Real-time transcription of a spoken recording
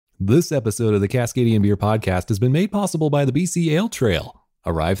This episode of the Cascadian Beer Podcast has been made possible by the BC Ale Trail.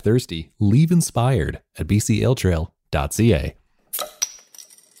 Arrive thirsty, leave inspired at bcaletrail.ca.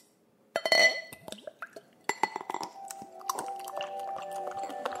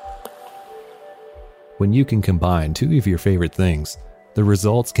 When you can combine two of your favorite things, the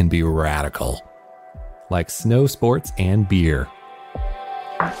results can be radical. Like snow sports and beer.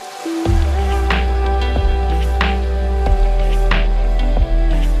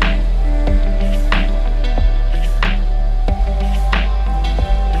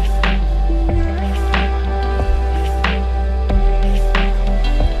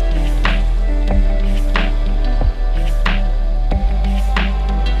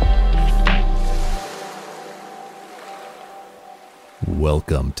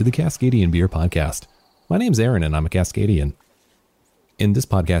 Welcome to the Cascadian Beer Podcast. My name's Aaron and I'm a Cascadian. In this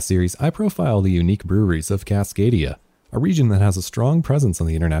podcast series, I profile the unique breweries of Cascadia, a region that has a strong presence on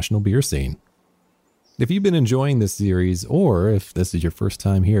the international beer scene. If you've been enjoying this series, or if this is your first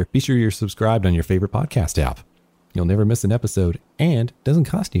time here, be sure you're subscribed on your favorite podcast app. You'll never miss an episode, and it doesn't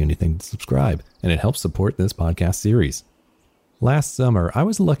cost you anything to subscribe, and it helps support this podcast series. Last summer, I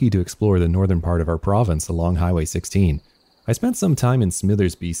was lucky to explore the northern part of our province along Highway 16. I spent some time in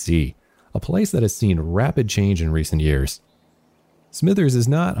Smithers, BC, a place that has seen rapid change in recent years. Smithers is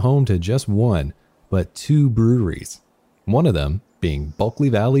not home to just one, but two breweries. One of them being Bulkley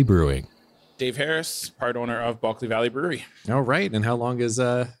Valley Brewing. Dave Harris, part owner of Bulkley Valley Brewery. All right, and how long has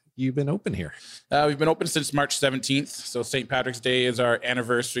you been open here? We've been open since March 17th, so St. Patrick's Day is our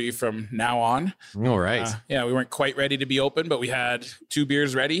anniversary from now on. All right. We weren't quite ready to be open, but we had two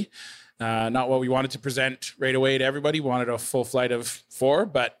beers ready. Not what we wanted to present right away to everybody. We wanted a full flight of 4,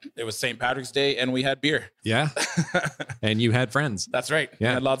 but it was St. Patrick's Day and we had beer. Yeah. And you had friends. That's right. Yeah.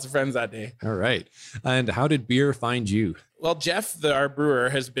 We had lots of friends that day. All right. And how did beer find you? Well, Jeff, our brewer,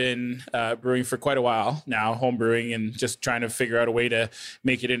 has been brewing for quite a while now, home brewing and just trying to figure out a way to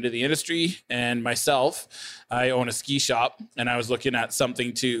make it into the industry. And myself, I own a ski shop and I was looking at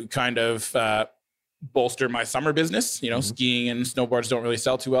something to kind of bolster my summer business. Skiing and snowboards don't really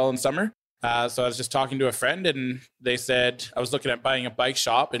sell too well in summer. So I was just talking to a friend and they said, I was looking at buying a bike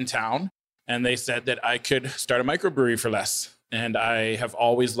shop in town and they said that I could start a microbrewery for less. And I have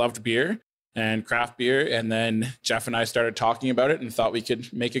always loved beer and craft beer. And then Jeff and I started talking about it and thought we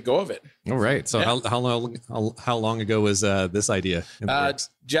could make a go of it. All right. So yeah. How long ago was this idea?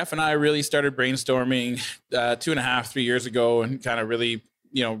 Jeff and I really started brainstorming 2.5, 3 years ago and kind of really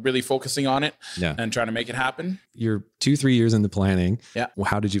focusing on it and trying to make it happen. You're 2-3 years into planning. Yeah. Well,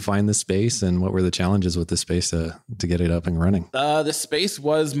 how did you find this space and what were the challenges with this space to get it up and running? The space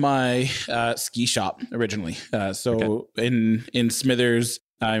was my ski shop originally. In Smithers,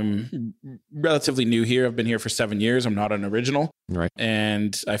 I'm relatively new here. I've been here for 7 years. I'm not an original. Right.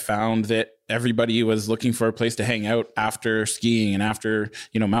 And I found that everybody was looking for a place to hang out after skiing and after,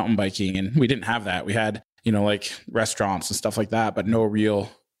 mountain biking. And we didn't have that. We had like restaurants and stuff like that, but no real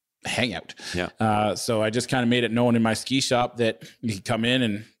hangout. Yeah. So I just kind of made it known in my ski shop that you could come in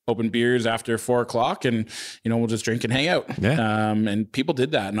and open beers after 4:00 and, we'll just drink and hang out. Yeah. And people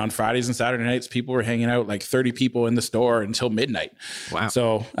did that. And on Fridays and Saturday nights, people were hanging out, like 30 people in the store until midnight. Wow.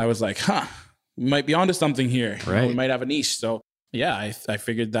 So I was like, we might be onto something here. Right. We might have a niche. So yeah, I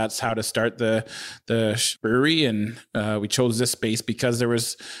figured that's how to start the brewery. And we chose this space because there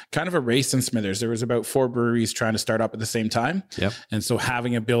was kind of a race in Smithers. There was about 4 breweries trying to start up at the same time. Yep. And so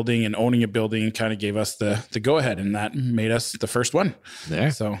having a building and owning a building kind of gave us the go ahead, and that made us the first one.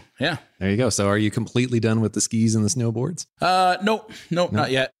 There. So yeah. There you go. So are you completely done with the skis and the snowboards? No,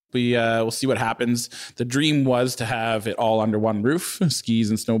 not yet. We'll see what happens. The dream was to have it all under one roof, skis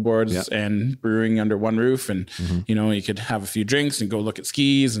and snowboards and brewing under one roof. And, you could have a few drinks and go look at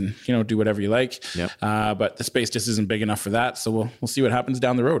skis and, do whatever you like. Yep. But the space just isn't big enough for that. So we'll see what happens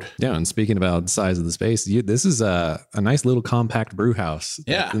down the road. Yeah. And speaking about the size of the space, this is a nice little compact brew house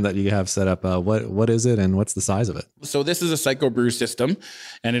that you have set up. What is it and what's the size of it? So this is a Psycho-Brew system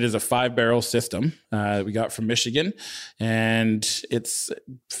and it is a 5-barrel system we got from Michigan, and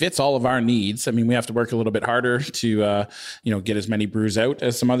fits all of our needs. I mean, we have to work a little bit harder to, get as many brews out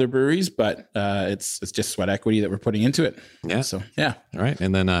as some other breweries, but it's just sweat equity that we're putting into it. Yeah. So, yeah. All right.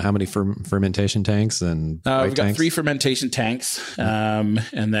 And then how many fermentation tanks and we've got 3 fermentation tanks and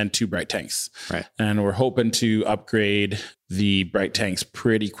then 2 bright tanks. Right. And we're hoping to upgrade the bright tanks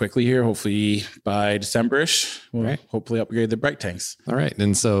pretty quickly here. Hopefully by December-ish, we'll hopefully upgrade the bright tanks. All right.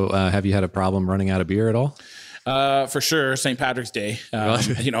 And so have you had a problem running out of beer at all? For sure, St. Patrick's Day.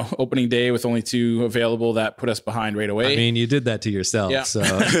 Opening day with only 2 available, that put us behind right away. I mean, you did that to yourself. Yeah. So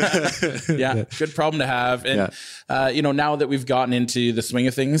yeah, good problem to have. And now that we've gotten into the swing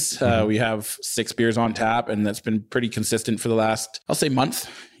of things, we have 6 beers on tap, and that's been pretty consistent for the last, I'll say, month.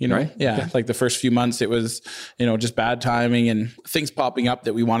 Right? Like the first few months, it was just bad timing and things popping up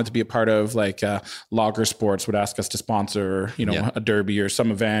that we wanted to be a part of. Like Lager Sports would ask us to sponsor, a derby or some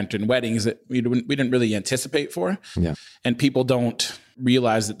event, and weddings that we didn't really anticipate for. Yeah. And people don't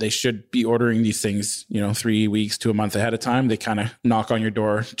realize that they should be ordering these things, 3 weeks to a month ahead of time. They kind of knock on your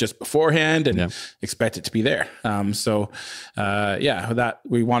door just beforehand and expect it to be there. That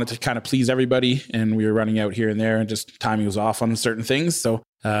we wanted to kind of please everybody, and we were running out here and there, and just timing was off on certain things. So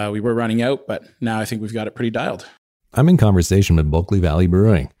we were running out, but now I think we've got it pretty dialed. I'm in conversation with Bulkley Valley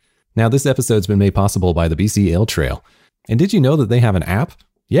Brewing. Now, this episode's been made possible by the BC Ale Trail. And did you know that they have an app?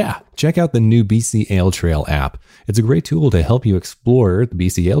 Yeah, check out the new BC Ale Trail app. It's a great tool to help you explore the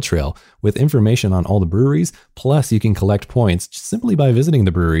BC Ale Trail with information on all the breweries. Plus, you can collect points simply by visiting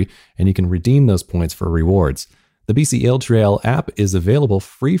the brewery, and you can redeem those points for rewards. The BC Ale Trail app is available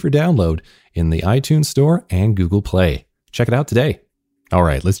free for download in the iTunes Store and Google Play. Check it out today. All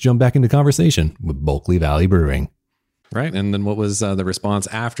right, let's jump back into conversation with Bulkley Valley Brewing. Right. And then what was the response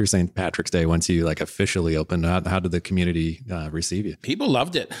after St. Patrick's Day once you officially opened? How did the community receive you? People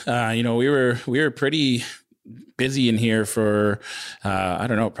loved it. We were pretty busy in here for,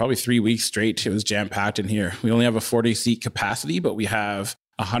 probably 3 weeks straight. It was jam packed in here. We only have a 40-seat capacity, but we have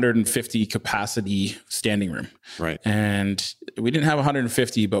 150 capacity standing room. Right. And we didn't have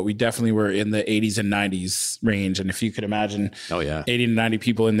 150, but we definitely were in the 80s and 90s range. And if you could imagine 80 to 90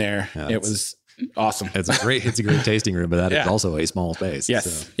 people in there, it was awesome. It's a great tasting room, but that is also a small space.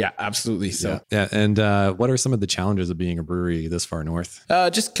 Yes. So. Yeah, absolutely. So And what are some of the challenges of being a brewery this far north?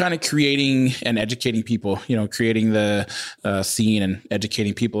 Just kind of creating and educating people, creating the scene and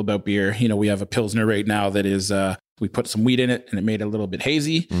educating people about beer. We have a Pilsner right now that is, we put some wheat in it and it made it a little bit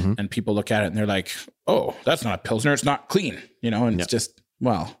hazy, and people look at it and they're like, oh, that's not a Pilsner. It's not clean, and it's just,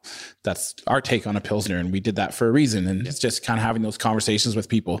 well, that's our take on a Pilsner, and we did that for a reason. And it's just kind of having those conversations with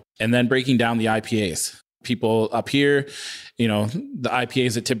people, and then breaking down the IPAs. People up here, the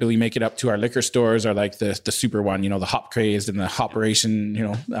IPAs that typically make it up to our liquor stores are like the super one, the hop crazed and the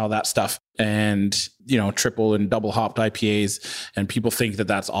hoperation, all that stuff. And, triple and double hopped IPAs. And people think that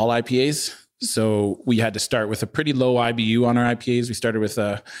that's all IPAs. So we had to start with a pretty low IBU on our IPAs. We started with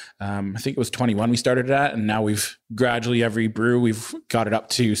I think it was 21 we started at, and now we've gradually every brew, we've got it up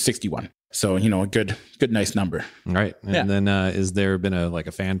to 61. So, a good, nice number. Right. And then is there been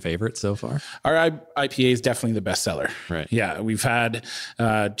a fan favorite so far? Our IPA is definitely the best seller. Right. Yeah. We've had,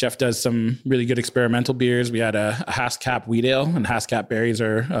 Jeff does some really good experimental beers. We had a Haskap wheat ale, and Haskap berries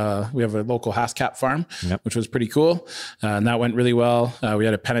we have a local Haskap farm, which was pretty cool. And that went really well. We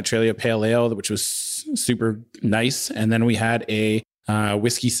had a Penetralia pale ale, which was super nice. And then we had a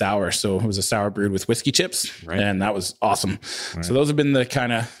whiskey sour. So it was a sour brewed with whiskey chips, and that was awesome. Right. So those have been the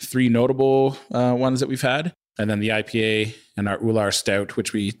kind of 3 notable ones that we've had. And then the IPA and our Ular Stout,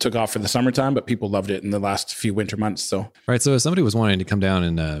 which we took off for the summertime, but people loved it in the last few winter months. So, right. So if somebody was wanting to come down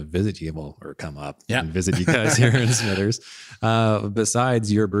and visit you, or come up and visit you guys here in Smithers,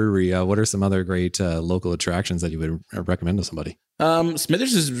 besides your brewery, what are some other great local attractions that you would recommend to somebody?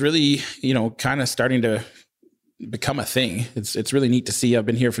 Smithers is really, kind of starting to become a thing. It's really neat to see. I've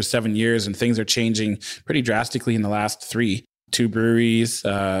been here for 7 years, and things are changing pretty drastically in the last 3. 2 breweries,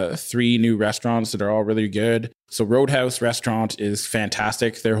 3 new restaurants that are all really good. So Roadhouse Restaurant is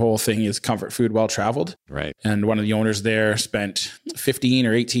fantastic. Their whole thing is comfort food, well traveled. Right. And one of the owners there spent 15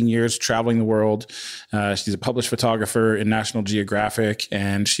 or 18 years traveling the world. She's a published photographer in National Geographic,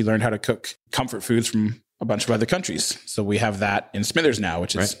 and she learned how to cook comfort foods from a bunch of other countries. So we have that in Smithers now,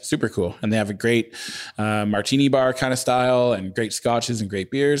 which is super cool. And they have a great martini bar kind of style, and great scotches and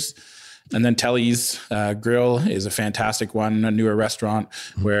great beers. And then Telly's Grill is a fantastic one, a newer restaurant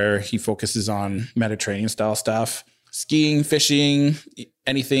where he focuses on Mediterranean style stuff. Skiing, fishing,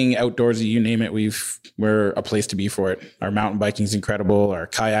 anything outdoorsy, you name it, we're a place to be for it. Our mountain biking is incredible, our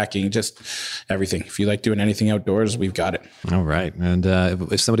kayaking, just everything. If you like doing anything outdoors, we've got it. All right. And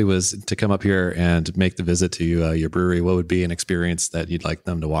if somebody was to come up here and make the visit to your brewery, what would be an experience that you'd like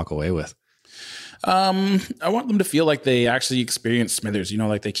them to walk away with? I want them to feel like they actually experienced Smithers,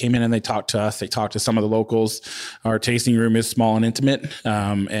 like they came in and they talked to us, they talked to some of the locals. Our tasting room is small and intimate.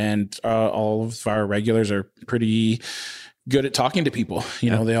 And all of our regulars are pretty good at talking to people. You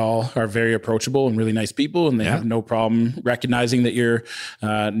know, they all are very approachable and really nice people, and they have no problem recognizing that you're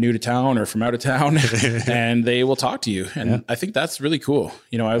new to town or from out of town, and they will talk to you. And I think that's really cool.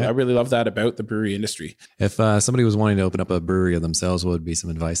 You know, I really love that about the brewery industry. If somebody was wanting to open up a brewery of themselves, what would be some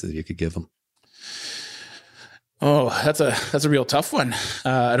advice that you could give them? Oh, that's a real tough one.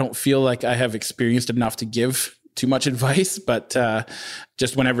 I don't feel like I have experienced enough to give too much advice, but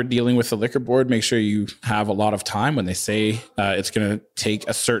just whenever dealing with the liquor board, make sure you have a lot of time. When they say it's going to take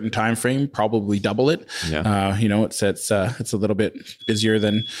a certain time frame, probably double it. You know, it's a little bit busier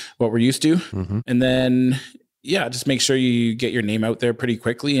than what we're used to. And then just make sure you get your name out there pretty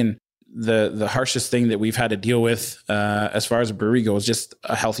quickly. And the harshest thing that we've had to deal with as far as a brewery goes, just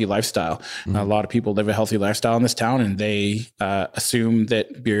a healthy lifestyle. A lot of people live a healthy lifestyle in this town, and they assume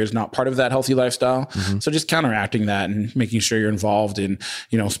that beer is not part of that healthy lifestyle. So just counteracting that and making sure you're involved in,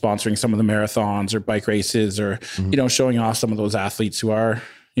 you know, sponsoring some of the marathons or bike races, or, you know, showing off some of those athletes who are,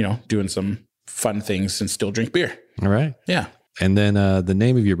 you know, doing some fun things and still drink beer. All right. Yeah. And then the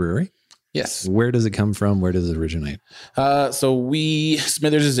name of your brewery? Yes. Where does it come from? Where does it originate? So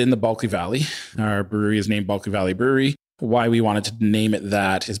Smithers is in the Bulkley Valley. Our brewery is named Bulkley Valley Brewery. Why we wanted to name it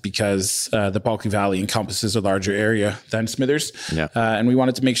that is because the Bulkley Valley encompasses a larger area than Smithers. And we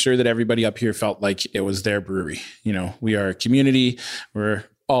wanted to make sure that everybody up here felt like it was their brewery. You know, we are a community. We're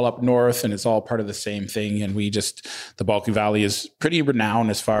all up north, and it's all part of the same thing. And the Bulkley Valley is pretty renowned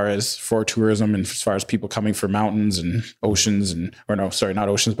as far as for tourism, and as far as people coming for mountains and oceans not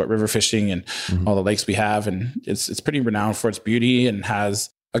oceans, but river fishing and all the lakes we have. And it's pretty renowned for its beauty and has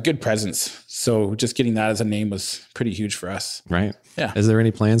a good presence. So just getting that as a name was pretty huge for us. Right. Yeah. Is there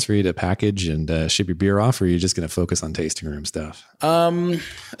any plans for you to package and ship your beer off, or are you just going to focus on tasting room stuff? I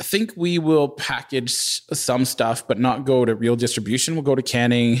think we will package some stuff, but not go to real distribution. We'll go to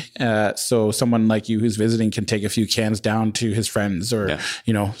canning. So someone like you who's visiting can take a few cans down to his friends, or,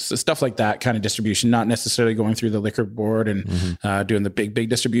 you know, so stuff like that kind of distribution, not necessarily going through the liquor board and doing the big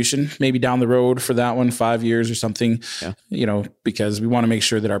distribution. Maybe down the road for that one, 5 years or something, you know, because we want to make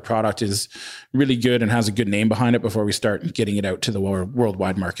sure that our product is really good and has a good name behind it before we start getting it out to the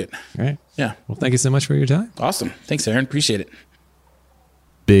worldwide market. All right. Yeah. Well, thank you so much for your time. Awesome. Thanks, Aaron. Appreciate it.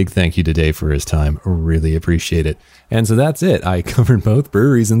 Big thank you to Dave for his time. Really appreciate it. And so that's it. I covered both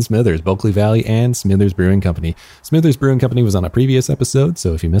breweries in Smithers, Bulkley Valley and Smithers Brewing Company. Smithers Brewing Company was on a previous episode,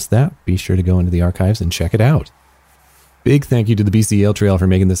 so if you missed that, be sure to go into the archives and check it out. Big thank you to the BC Ale Trail for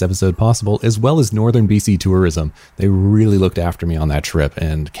making this episode possible, as well as Northern BC Tourism. They really looked after me on that trip,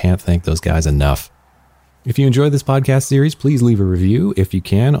 and can't thank those guys enough. If you enjoyed this podcast series, please leave a review if you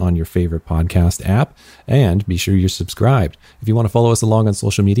can on your favorite podcast app, and be sure you're subscribed. If you want to follow us along on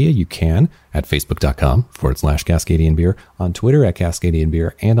social media, you can at facebook.com/Cascadian Beer, on Twitter at Cascadian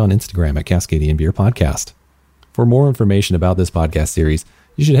Beer, and on Instagram at Cascadian Beer Podcast. For more information about this podcast series,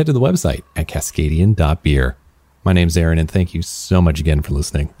 you should head to the website at cascadian.beer. My name's Aaron, and thank you so much again for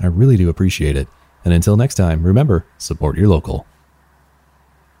listening. I really do appreciate it. And until next time, remember, support your local.